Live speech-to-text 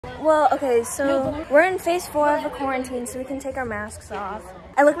Well, okay, so we're in phase 4 of the quarantine, so we can take our masks off.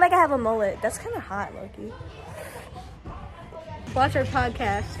 I look like I have a mullet. That's kind of hot, Loki. Watch our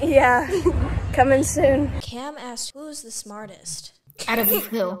podcast. Yeah, coming soon. Cam asked, who's the smartest? Out of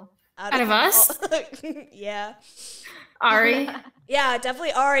who? Out of us? Yeah. Ari? Yeah,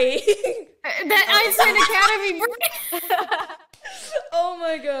 definitely Ari. That Einstein Academy. Oh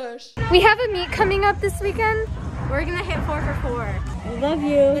my gosh. We have a meet coming up this weekend. We're gonna hit 4 for 4. I love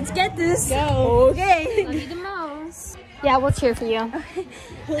you. Let's get this. Go. Okay. Love you the most. Yeah, we'll cheer for you.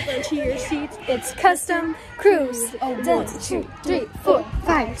 Hold on to your seats. It's custom cruise. Oh, 1, 2, 3, 4,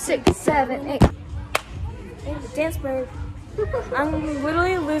 5, 6, 7, 8. Dance break. I'm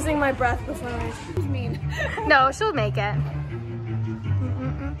literally losing my breath before I mean. No, she'll make it.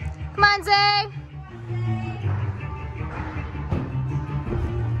 Come on, Zay.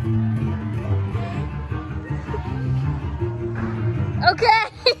 Okay.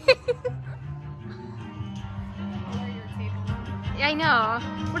 Yeah, I know.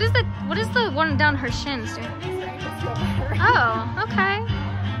 What is the one down her shins doing? Oh, okay.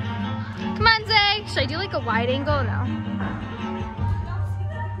 Come on, Zay. Should I do like a wide angle? No.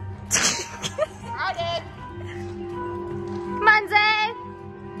 I did. Come on, Zay.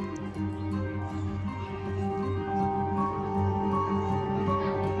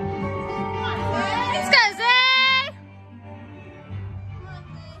 Let's go, Zay.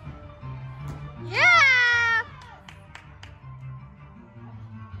 Yeah.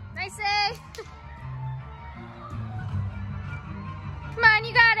 Nice, Zay. Come on,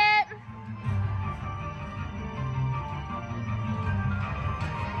 you got it.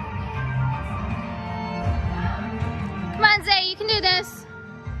 Come on, Zay, you can do this.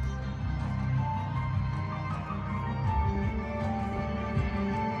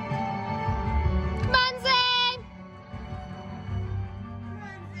 Come on, Zay.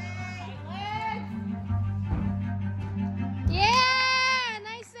 Yeah,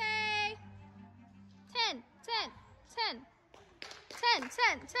 nice, Zay. 10, 10, 10, 10,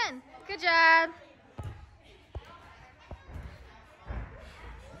 10, 10. Good job.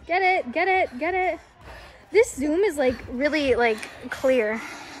 Get it, get it, get it. This Zoom is like really like clear.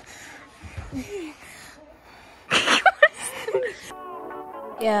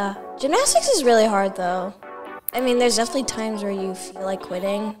 Yeah, gymnastics is really hard though. I mean, there's definitely times where you feel like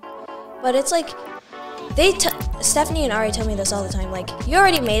quitting, but it's like, Stephanie and Ari tell me this all the time, like, you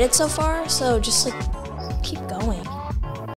already made it so far, so just like, keep going.